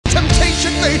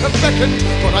may have beckoned,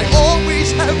 but I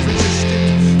always have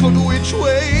resisted. But which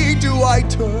way do I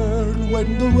turn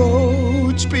when the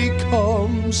roads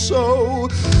become so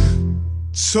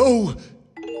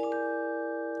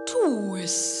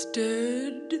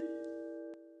twisted?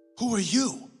 Who are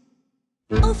you?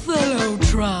 A fellow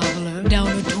traveler down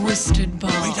a twisted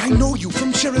path. Wait, I know you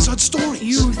from Shahrazad's stories.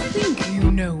 You think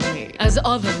you know me, as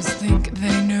others think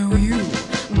they know you.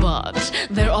 But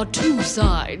there are two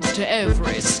sides to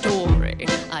every story.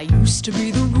 I used to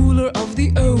be the ruler of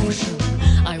the ocean.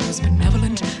 I was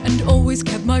benevolent and always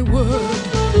kept my word.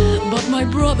 But my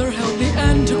brother held the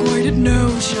antiquated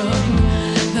notion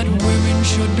that women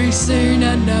should be seen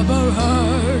and never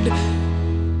heard.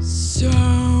 So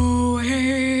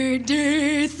he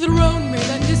dethroned me,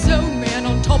 then disowned me, and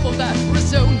on top of that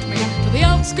rezoned me to the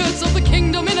outskirts of the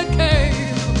kingdom in a cave.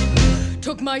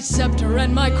 Took my scepter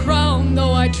and my crown,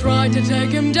 though I tried to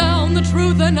take him down. The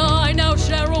truth and I now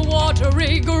share a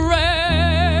watery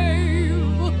grave.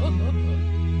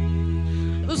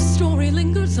 The story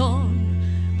lingers on,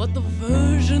 but the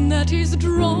version that he's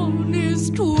drawn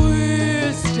is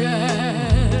twisted.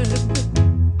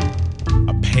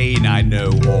 A pain I know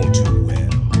all too well.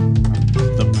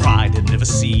 The pride had never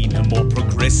seen a more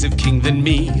progressive king than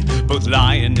me. Both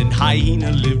lion and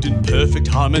hyena lived in perfect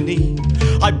harmony.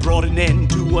 I brought an end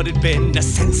to what had been a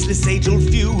senseless age-old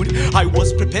feud. I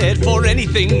was prepared for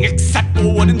anything except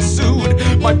for what ensued.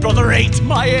 My brother ate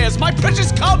my heirs, my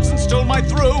precious cubs, and stole my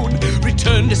throne.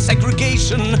 Returned to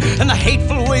segregation and the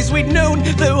hateful ways we'd known.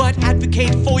 Though I'd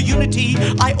advocate for unity,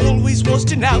 I always was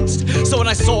denounced. So when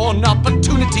I saw an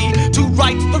opportunity to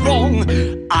right the wrong,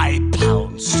 I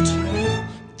pounced.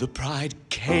 The pride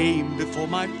came before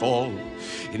my fall,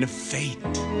 in a fate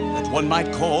that one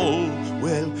might call,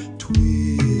 well,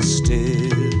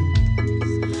 twisted.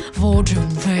 Fortune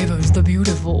favors the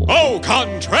beautiful. Au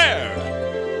contraire!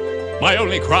 My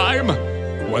only crime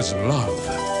was love.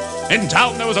 In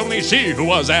town there was only she who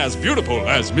was as beautiful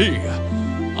as me,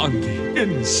 on the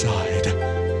inside.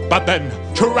 But then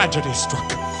tragedy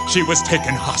struck. She was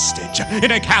taken hostage in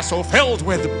a castle filled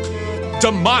with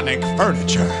demonic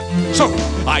furniture. So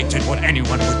I did what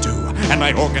anyone would do, and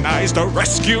I organized a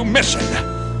rescue mission.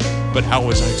 But how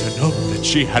was I to know that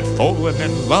she had fallen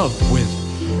in love with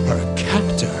her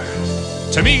captor?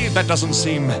 To me, that doesn't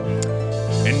seem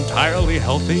entirely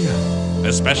healthy,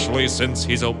 especially since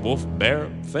he's a wolf-bear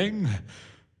thing.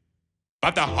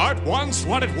 But the heart wants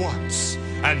what it wants,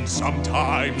 and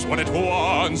sometimes what it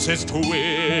wants is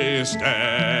twisted.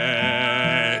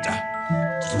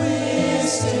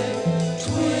 Twisted.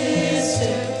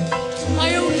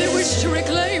 I only wished to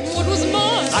reclaim what was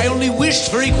mine. I only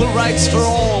wished for equal rights for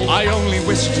all. I only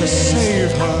wished to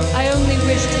save her. I only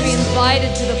wished to be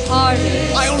invited to the party.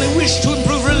 I only wished to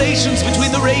improve relations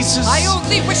between the races. I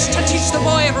only wished to teach the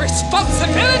boy of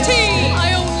responsibility.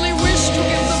 I only wished to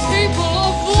give the people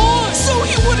a voice, so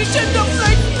he wouldn't end up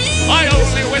like me. I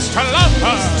only wished to love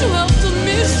her. To help the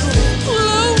miserable,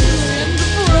 lonely, and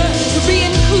depressed. To be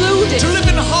included. To live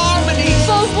in harmony.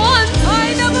 For once,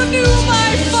 I never knew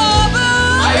my father.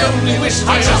 I only wish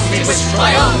for justice.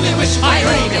 I only wish for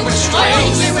freedom. I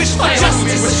only wish for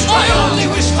justice. I only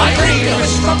wish for freedom.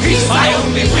 For peace. I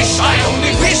only wish. I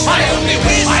only wish. I only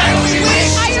wish. I only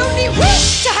wish. I only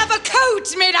wish to have a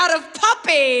coat made out of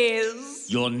puppies.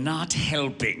 You're not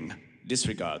helping.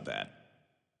 Disregard that.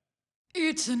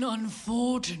 It's an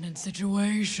unfortunate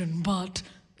situation, but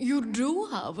you do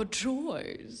have a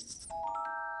choice.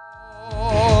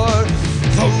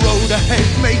 The road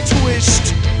ahead